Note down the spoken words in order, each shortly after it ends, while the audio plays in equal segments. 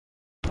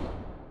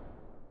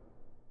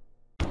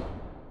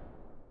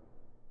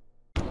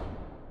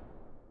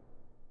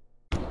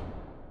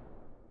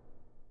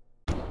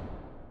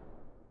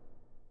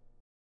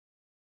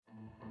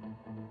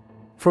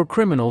Four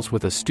criminals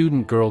with a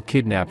student girl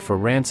kidnapped for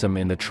ransom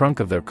in the trunk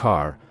of their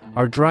car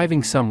are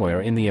driving somewhere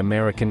in the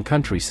American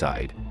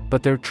countryside,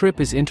 but their trip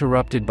is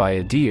interrupted by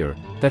a deer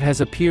that has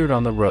appeared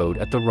on the road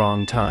at the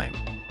wrong time.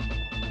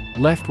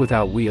 Left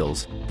without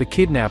wheels, the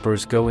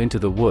kidnappers go into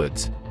the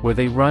woods, where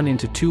they run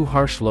into two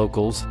harsh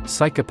locals,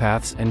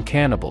 psychopaths and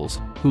cannibals,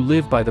 who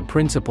live by the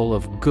principle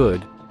of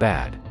good,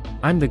 bad.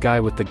 I'm the guy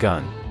with the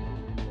gun.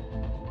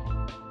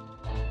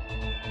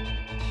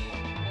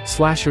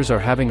 Slashers are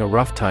having a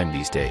rough time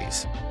these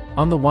days.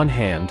 On the one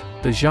hand,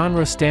 the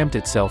genre stamped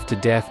itself to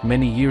death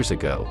many years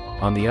ago.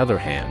 On the other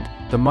hand,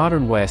 the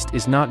modern West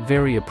is not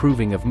very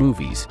approving of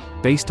movies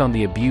based on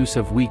the abuse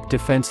of weak,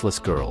 defenseless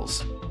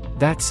girls.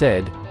 That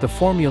said, the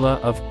formula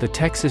of The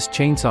Texas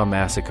Chainsaw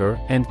Massacre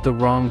and The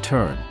Wrong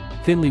Turn,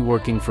 thinly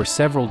working for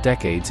several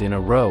decades in a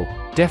row,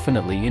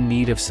 definitely in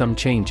need of some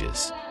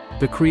changes.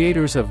 The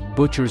creators of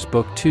Butcher's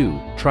Book 2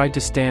 tried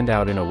to stand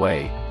out in a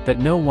way that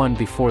no one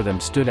before them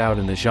stood out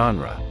in the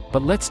genre,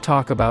 but let's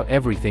talk about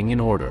everything in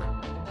order.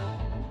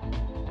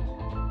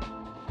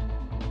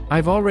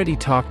 I've already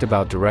talked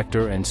about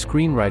director and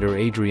screenwriter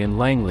Adrian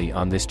Langley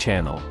on this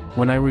channel,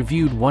 when I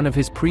reviewed one of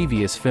his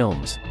previous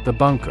films, The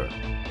Bunker.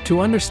 To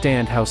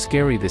understand how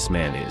scary this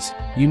man is,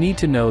 you need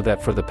to know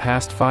that for the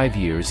past 5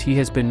 years he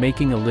has been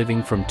making a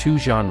living from two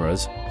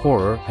genres,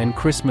 horror and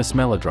Christmas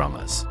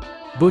melodramas.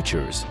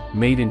 Butchers,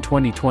 made in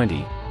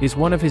 2020, is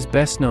one of his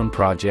best-known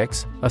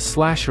projects, a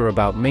slasher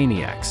about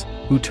maniacs,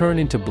 who turn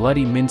into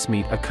bloody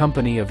mincemeat, a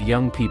company of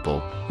young people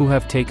who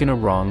have taken a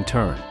wrong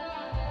turn.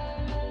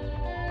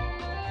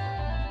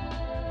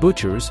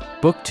 Butchers,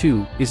 Book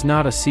 2, is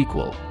not a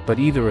sequel, but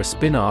either a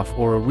spin-off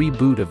or a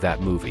reboot of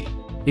that movie.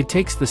 It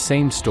takes the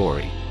same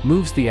story,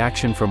 moves the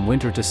action from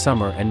winter to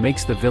summer and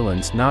makes the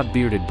villains not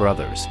bearded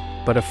brothers,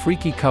 but a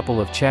freaky couple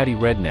of chatty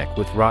redneck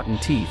with rotten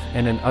teeth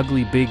and an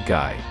ugly big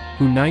guy,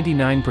 who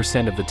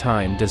 99% of the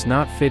time does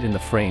not fit in the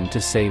frame to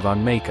save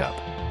on makeup.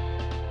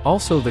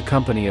 Also, the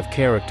company of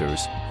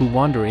characters, who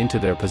wander into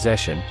their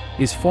possession,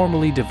 is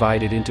formally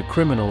divided into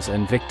criminals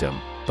and victim,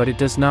 but it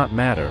does not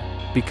matter,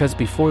 because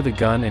before the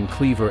gun and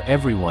cleaver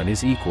everyone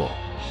is equal.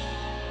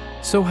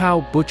 So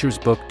how Butcher's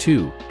Book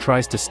 2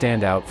 tries to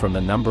stand out from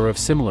the number of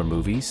similar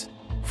movies?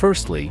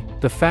 Firstly,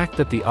 the fact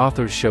that the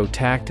authors show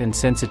tact and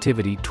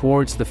sensitivity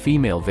towards the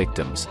female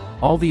victims.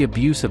 All the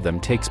abuse of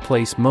them takes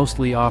place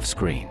mostly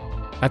off-screen.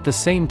 At the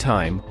same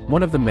time,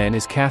 one of the men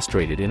is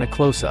castrated in a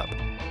close-up.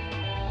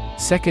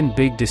 Second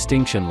big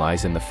distinction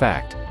lies in the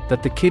fact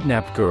that the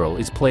kidnapped girl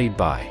is played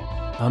by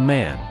a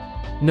man.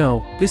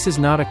 No, this is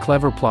not a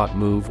clever plot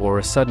move or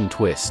a sudden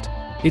twist.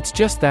 It's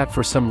just that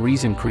for some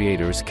reason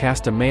creators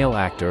cast a male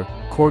actor,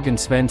 Corgand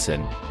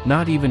Svendsen,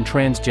 not even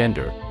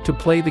transgender, to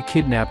play the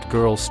kidnapped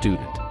girl's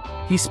student.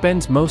 He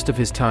spends most of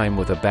his time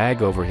with a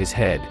bag over his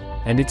head,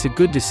 and it's a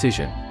good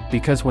decision,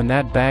 because when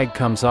that bag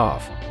comes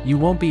off, you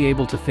won't be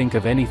able to think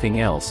of anything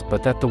else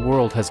but that the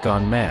world has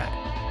gone mad.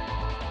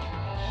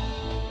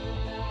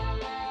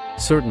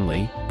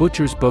 Certainly,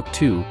 Butcher's Book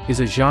 2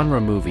 is a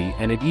genre movie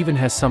and it even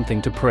has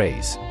something to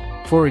praise.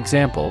 For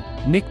example,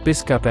 Nick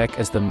Biskupek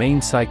as the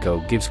main psycho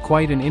gives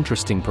quite an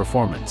interesting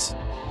performance.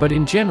 But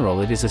in general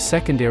it is a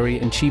secondary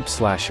and cheap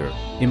slasher,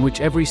 in which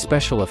every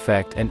special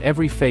effect and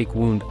every fake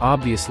wound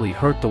obviously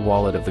hurt the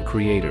wallet of the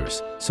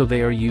creators, so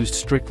they are used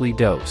strictly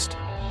dosed.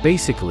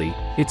 Basically,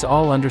 it's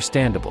all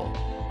understandable.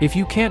 If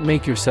you can't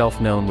make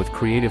yourself known with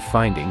creative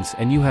findings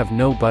and you have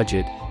no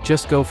budget,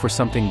 just go for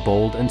something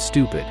bold and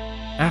stupid.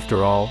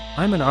 After all,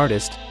 I'm an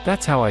artist,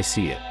 that's how I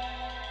see it.